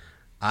 which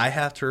I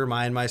have to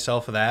remind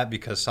myself of that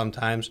because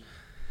sometimes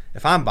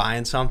if I'm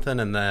buying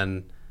something and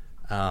then,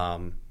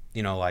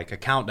 like a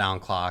countdown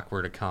clock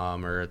were to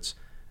come or it's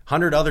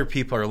 100 other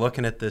people are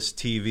looking at this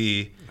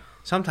TV,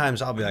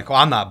 sometimes I'll be like, well,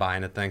 I'm not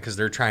buying it then because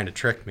they're trying to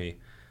trick me.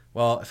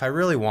 Well, if I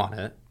really want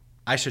it,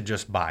 I should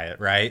just buy it,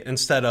 right?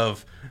 Instead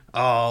of,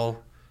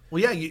 well,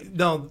 yeah,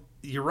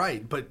 you're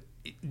right. But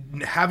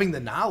having the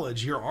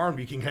knowledge, you're armed,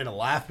 you can kind of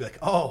laugh, be like,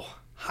 oh,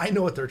 I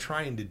know what they're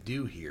trying to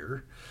do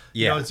here.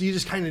 Yeah. You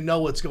just kind of know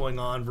what's going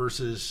on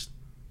versus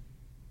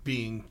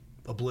being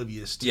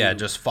oblivious to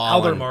just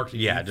how they're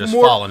marketing. Yeah, just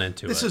falling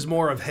into this it. This is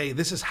more of, hey,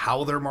 this is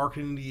how they're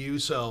marketing to you.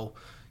 So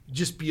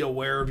just be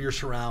aware of your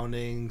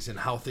surroundings and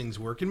how things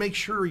work and make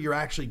sure you're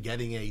actually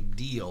getting a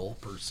deal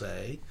per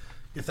se,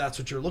 if that's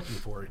what you're looking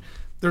for.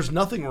 There's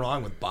nothing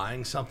wrong with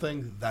buying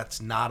something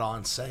that's not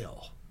on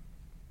sale.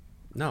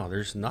 No,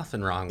 there's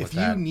nothing wrong with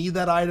that. If you need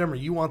that item or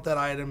you want that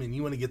item and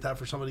you want to get that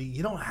for somebody,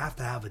 you don't have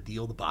to have a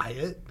deal to buy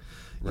it.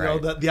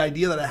 Right. The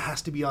idea that it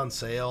has to be on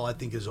sale, I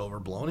think, is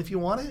overblown. If you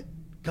want it,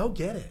 go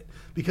get it.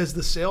 Because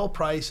the sale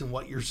price and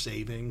what you're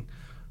saving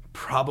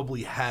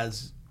probably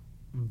has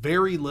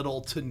very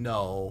little to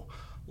no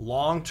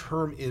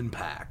long-term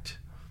impact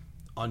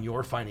on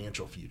your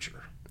financial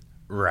future.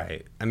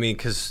 Right. I mean,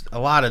 because a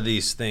lot of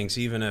these things,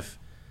 even if,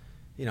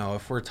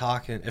 if we're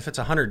talking, if it's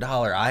a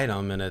 $100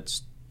 item and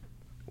it's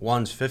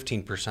one's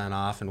 15%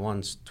 off and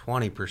one's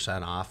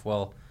 20% off,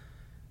 well,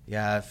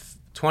 yeah, if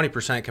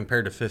 20%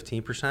 compared to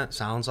 15%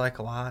 sounds like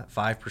a lot,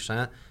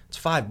 5%, it's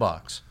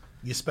 $5.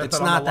 You spent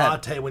that on a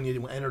latte when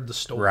you entered the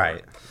store.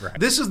 Right.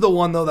 This is the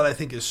one, though, that I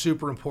think is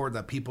super important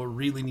that people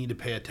really need to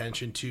pay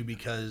attention to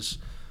because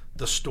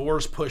the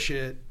stores push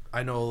it.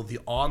 I know the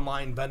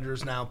online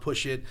vendors now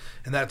push it,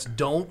 and that's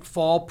don't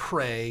fall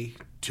prey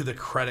to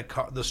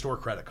the store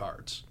credit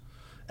cards.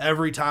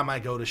 Every time I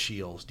go to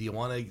Shields, do you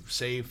want to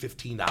save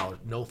 $15?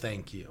 No,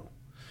 thank you.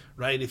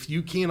 Right? If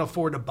you can't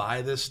afford to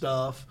buy this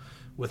stuff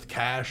with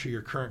cash or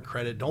your current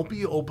credit, don't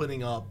be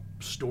opening up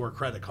store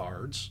credit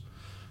cards.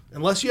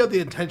 Unless you have the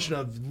intention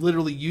of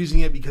literally using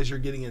it because you're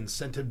getting an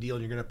incentive deal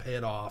and you're going to pay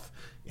it off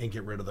and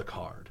get rid of the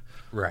card.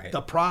 Right.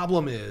 The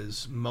problem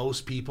is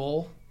most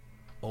people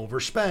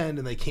overspend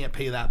and they can't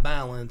pay that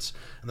balance.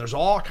 And there's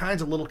all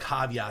kinds of little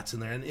caveats in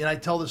there. And I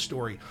tell this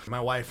story.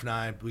 My wife and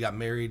I, we got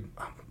married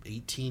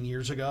 18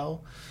 years ago.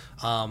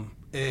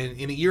 And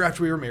in a year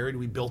after we were married,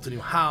 we built a new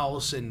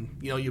house, and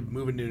you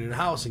move into a new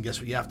house, and guess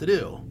what you have to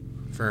do?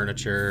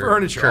 Furniture,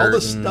 all the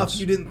stuff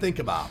you didn't think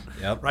about.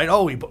 Yep. Right?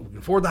 Oh, we can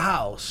afford the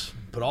house,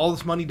 put all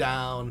this money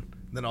down,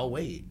 then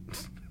wait.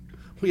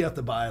 We have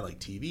to buy like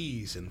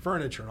TVs and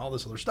furniture and all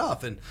this other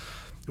stuff. And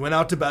we went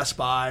out to Best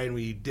Buy and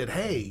we did,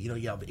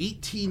 you have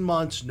 18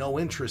 months no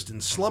interest in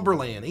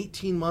Slumberland,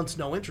 18 months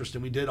no interest.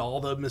 And we did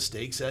all the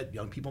mistakes that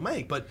young people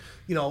make. But,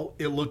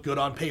 it looked good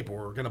on paper.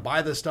 We're going to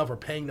buy this stuff. We're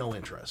paying no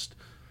interest.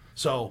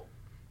 So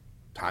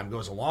time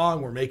goes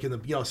along. We're making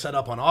the, set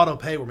up on auto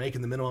pay. We're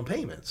making the minimum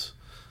payments.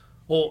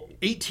 Well,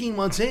 18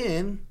 months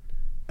in,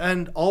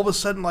 and all of a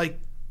sudden, like,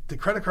 the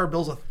credit card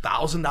bill's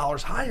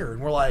 $1,000 higher.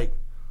 And we're like,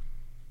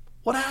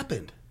 what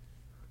happened?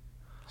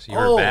 So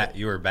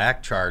you were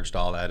back charged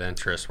all that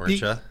interest,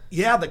 weren't you?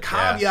 Yeah, the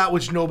caveat,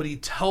 which nobody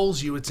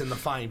tells you, it's in the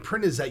fine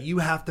print, is that you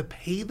have to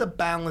pay the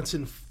balance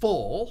in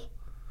full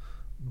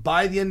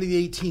by the end of the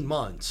 18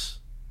 months.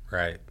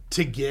 Right.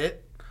 To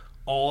get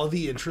all of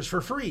the interest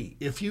for free.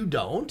 If you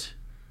don't,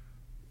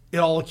 it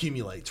all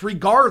accumulates,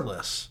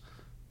 regardless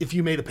if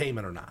you made a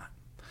payment or not.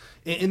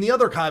 And the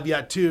other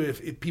caveat, too,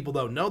 if people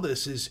don't know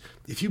this, is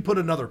if you put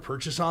another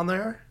purchase on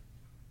there,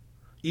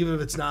 even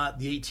if it's not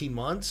the 18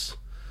 months,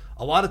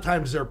 a lot of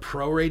times they're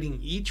prorating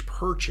each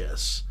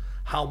purchase,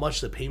 how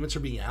much the payments are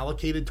being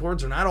allocated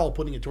towards. They're not all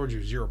putting it towards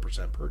your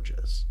 0%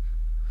 purchase.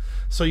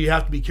 So you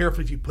have to be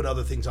careful if you put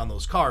other things on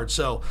those cards.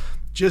 So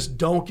just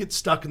don't get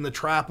stuck in the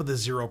trap of the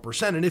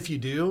 0%. And if you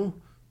do,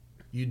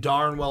 you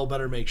darn well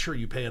better make sure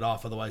you pay it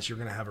off. Otherwise, you're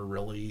going to have a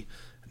really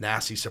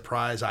nasty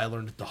surprise. I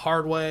learned it the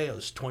hard way. I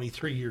was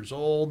 23 years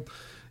old.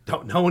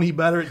 Don't know any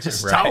better. It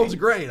just sounds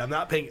great. I'm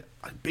not paying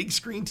a big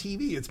screen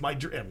TV. It's my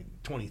dream. I mean,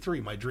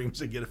 23. My dream is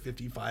to get a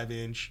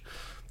 55-inch,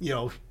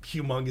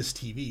 humongous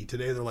TV.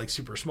 Today they're like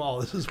super small.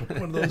 This is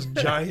one of those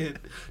giant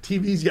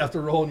TVs you have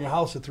to roll in your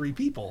house with 3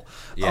 people.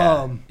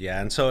 Yeah,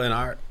 And so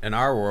in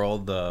our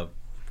world, the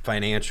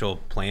financial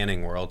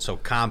planning world, so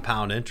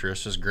compound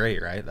interest is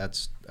great, right?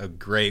 That's a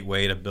great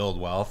way to build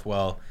wealth.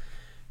 Well,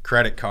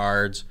 credit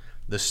cards,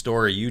 the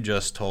story you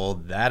just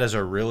told, that is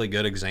a really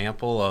good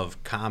example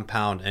of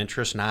compound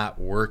interest not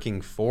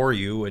working for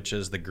you, which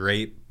is the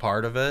great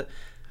part of it.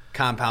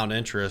 Compound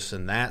interest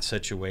in that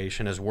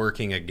situation is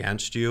working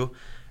against you.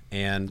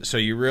 And so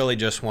you really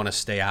just want to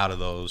stay out of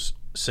those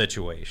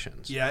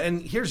situations. Yeah,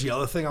 and here's the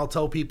other thing I'll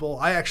tell people.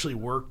 I actually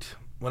worked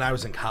when I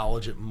was in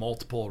college at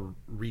multiple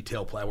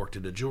retail places. I worked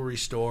at a jewelry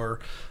store.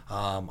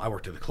 I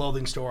worked at a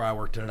clothing store. I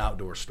worked at an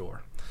outdoor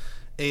store.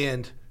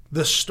 And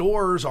the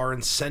stores are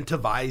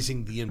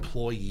incentivizing the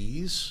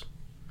employees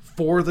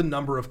for the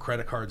number of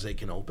credit cards they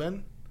can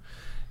open.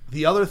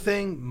 The other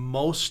thing,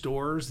 most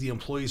stores, the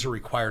employees are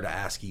required to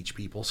ask each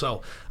people.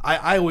 So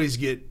I always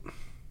get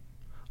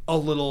a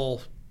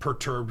little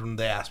perturbed when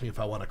they ask me if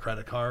I want a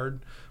credit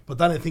card. But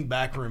then I think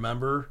back and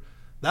remember,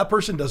 that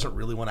person doesn't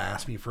really want to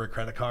ask me for a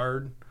credit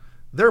card.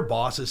 Their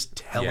boss is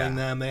telling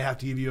them they have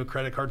to give you a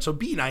credit card. So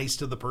be nice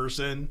to the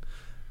person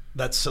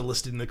that's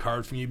soliciting the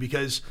card from you,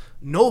 because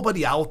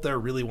nobody out there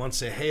really wants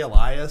to say, hey,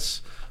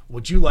 Elias,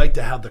 would you like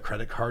to have the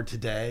credit card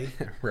today?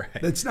 Right.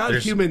 It's not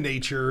human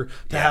nature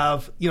to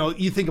have,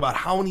 you think about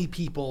how many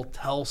people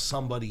tell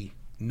somebody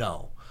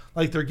no.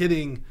 Like they're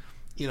getting,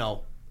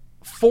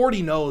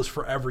 40 no's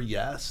for every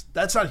yes.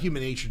 That's not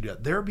human nature to do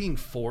that. They're being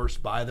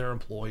forced by their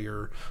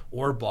employer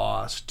or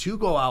boss to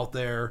go out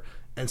there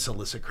and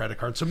solicit credit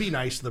cards. So be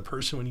nice to the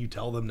person when you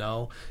tell them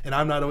no. And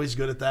I'm not always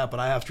good at that, but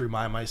I have to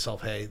remind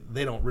myself, hey,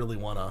 they don't really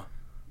want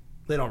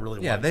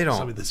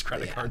some of this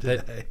credit card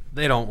today.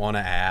 They don't want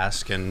to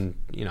ask, and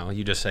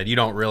you just said you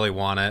don't really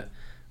want it.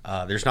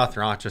 There's nothing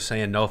wrong with just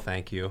saying no,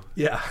 thank you.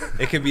 Yeah,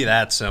 it could be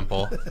that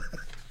simple.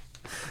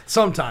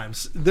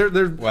 Sometimes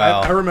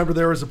I remember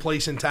there was a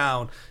place in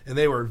town, and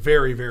they were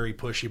very, very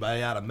pushy. But I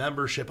had a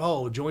membership.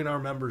 Oh, join our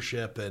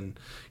membership, and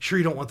sure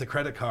you don't want the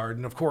credit card.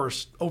 And of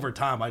course, over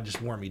time, I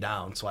just wore me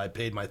down. So I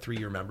paid my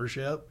 3-year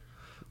membership.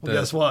 Well,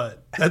 guess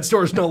what? That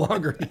store's no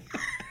longer.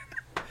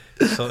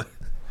 So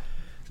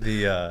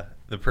the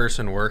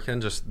person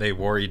working, they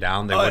wore you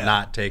down. They would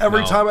not take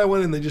every time I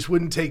went in, they just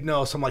wouldn't take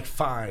no. So I'm like,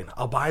 fine,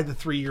 I'll buy the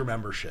 3-year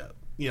membership.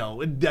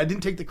 I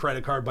didn't take the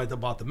credit card, but I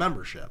bought the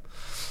membership.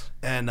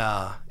 And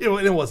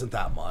it wasn't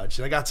that much.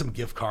 And I got some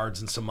gift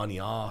cards and some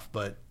money off,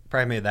 but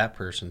probably made that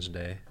person's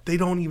day. They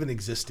don't even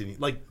exist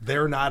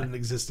they're not in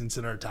existence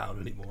in our town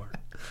anymore.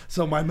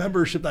 So my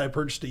membership that I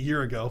purchased a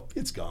year ago,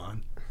 it's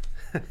gone.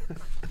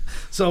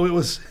 So it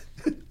was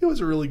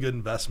a really good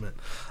investment.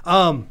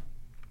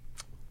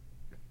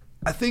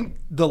 I think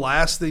the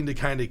last thing to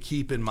kind of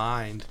keep in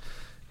mind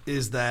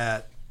is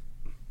that,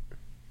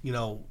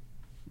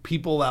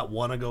 people that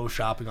want to go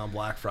shopping on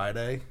Black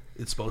Friday,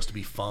 it's supposed to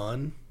be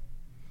fun.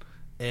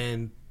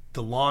 And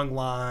the long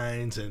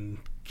lines and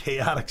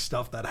chaotic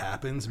stuff that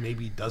happens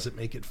maybe doesn't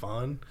make it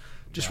fun.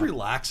 Just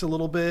relax a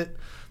little bit.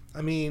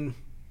 I mean,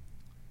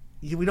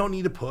 we don't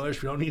need to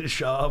push. We don't need to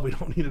shove. We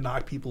don't need to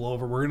knock people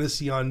over. We're going to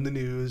see on the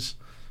news,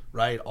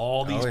 right,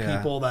 all these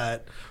people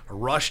that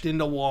rushed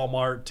into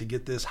Walmart to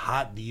get this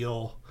hot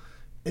deal,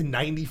 and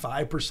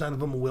 95% of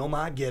them will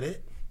not get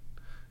it.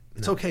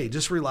 It's okay.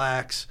 Just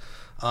relax.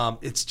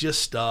 It's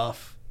just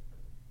stuff.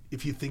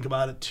 If you think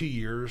about it 2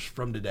 years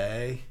from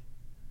today,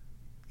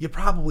 you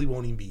probably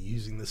won't even be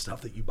using the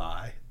stuff that you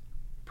buy.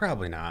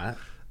 Probably not.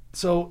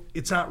 So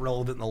it's not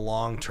relevant in the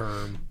long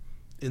term,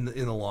 in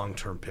the long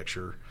term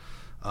picture.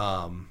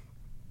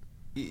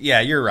 Yeah,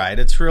 you're right.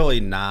 It's really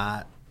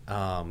not.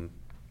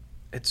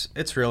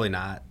 It's really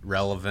not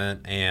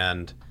relevant,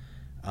 and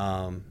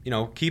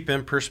keep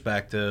in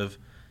perspective.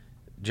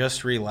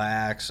 Just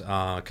relax,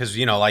 because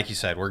like you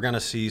said, we're gonna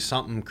see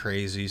something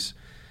crazy.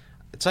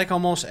 It's like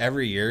almost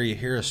every year you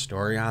hear a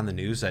story on the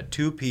news that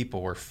 2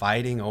 people were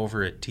fighting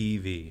over a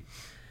TV,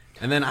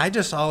 and then I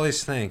just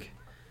always think,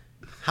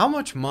 how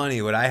much money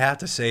would I have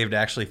to save to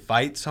actually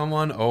fight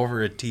someone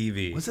over a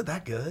TV? Was it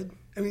that good?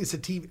 I mean, it's a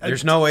TV.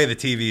 There's no way the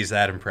TV is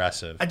that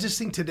impressive. I just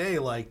think today,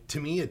 to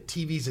me, a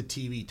TV's a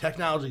TV.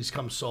 Technology's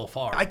come so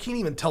far. I can't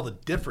even tell the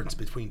difference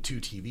between 2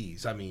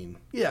 TVs. I mean,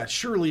 yeah,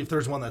 surely if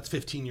there's one that's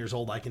 15 years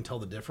old, I can tell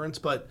the difference.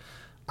 But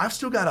I've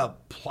still got a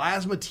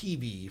plasma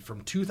TV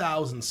from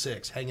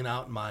 2006 hanging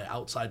out in my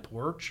outside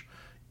porch.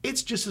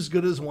 It's just as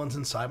good as ones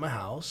inside my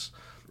house.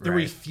 It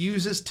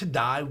refuses to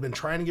die. We've been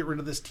trying to get rid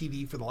of this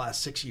TV for the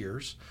last 6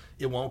 years.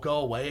 It won't go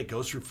away. It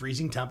goes through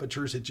freezing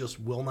temperatures. It just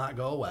will not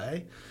go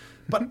away.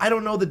 But I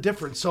don't know the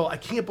difference. So I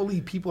can't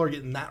believe people are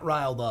getting that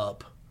riled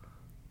up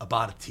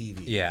about a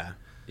TV.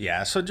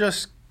 Yeah. So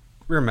just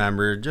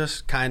remember,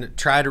 just kind of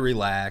try to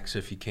relax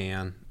if you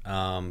can.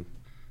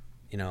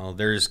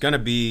 There's gonna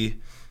be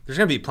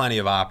plenty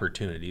of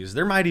opportunities.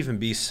 There might even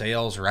be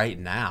sales right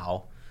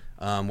now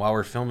while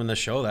we're filming the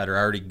show that are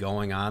already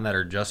going on that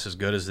are just as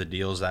good as the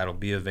deals that'll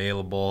be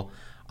available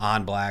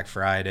on Black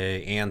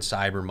Friday and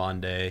Cyber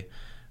Monday.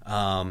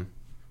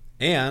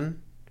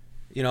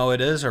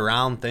 It is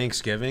around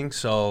Thanksgiving,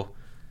 so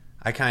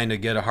I kind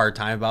of get a hard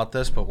time about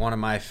this, but one of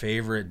my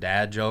favorite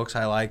dad jokes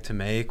I like to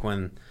make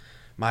when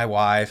my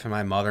wife and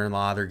my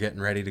mother-in-law, they're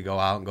getting ready to go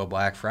out and go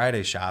Black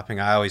Friday shopping,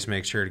 I always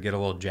make sure to get a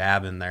little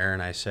jab in there,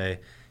 and I say,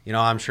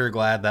 I'm sure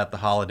glad that the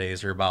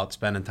holidays are about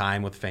spending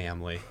time with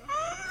family.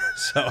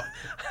 So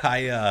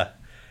I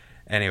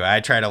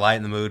try to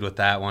lighten the mood with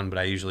that one, but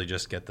I usually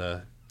just get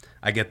the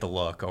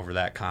look over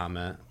that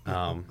comment.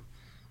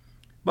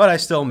 But I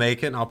still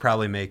make it, and I'll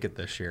probably make it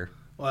this year.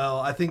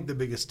 Well, I think the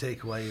biggest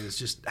takeaway is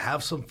just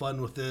have some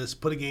fun with this,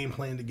 put a game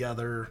plan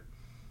together,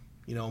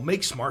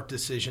 make smart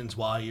decisions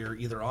while you're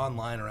either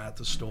online or at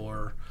the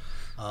store.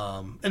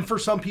 And for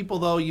some people,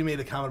 though, you made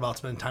a comment about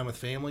spending time with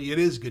family. It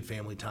is good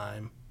family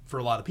time for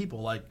a lot of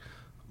people. Like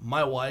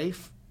my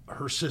wife,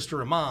 her sister,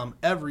 and mom,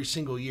 every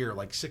single year,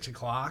 like 6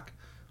 o'clock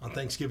on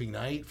Thanksgiving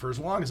night, for as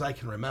long as I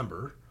can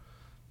remember,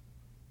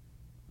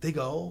 they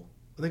go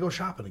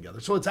shopping together.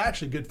 So it's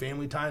actually good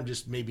family time,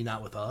 just maybe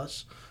not with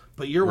us.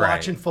 But you're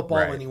watching football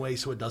anyway,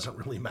 so it doesn't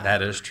really matter.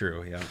 That is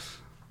true, yeah.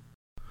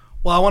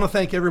 Well, I want to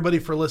thank everybody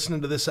for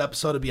listening to this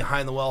episode of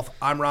Behind the Wealth.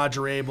 I'm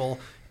Roger Abel,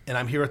 and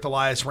I'm here with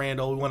Elias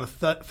Randall. We want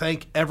to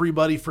thank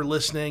everybody for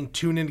listening.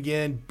 Tune in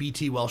again,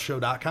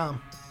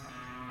 btwealthshow.com.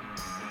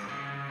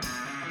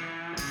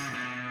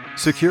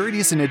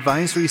 Securities and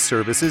advisory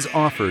services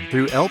offered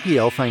through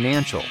LPL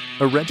Financial,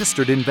 a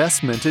registered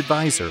investment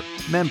advisor,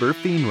 member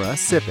FINRA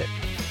SIPC.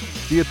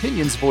 The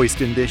opinions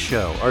voiced in this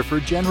show are for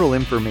general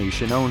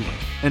information only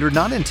and are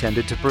not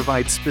intended to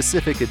provide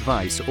specific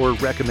advice or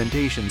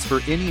recommendations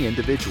for any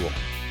individual.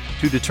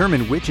 To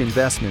determine which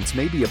investments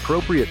may be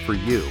appropriate for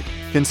you,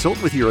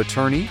 consult with your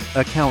attorney,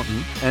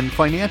 accountant, and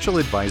financial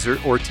advisor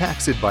or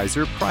tax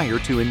advisor prior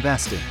to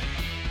investing.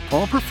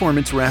 All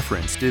performance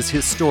referenced is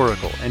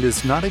historical and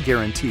is not a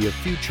guarantee of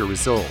future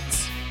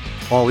results.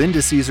 All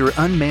indices are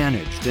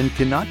unmanaged and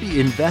cannot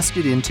be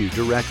invested into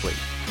directly.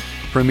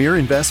 Premier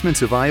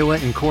Investments of Iowa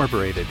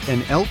Incorporated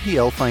and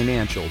LPL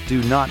Financial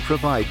do not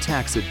provide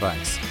tax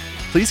advice.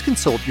 Please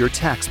consult your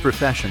tax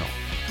professional.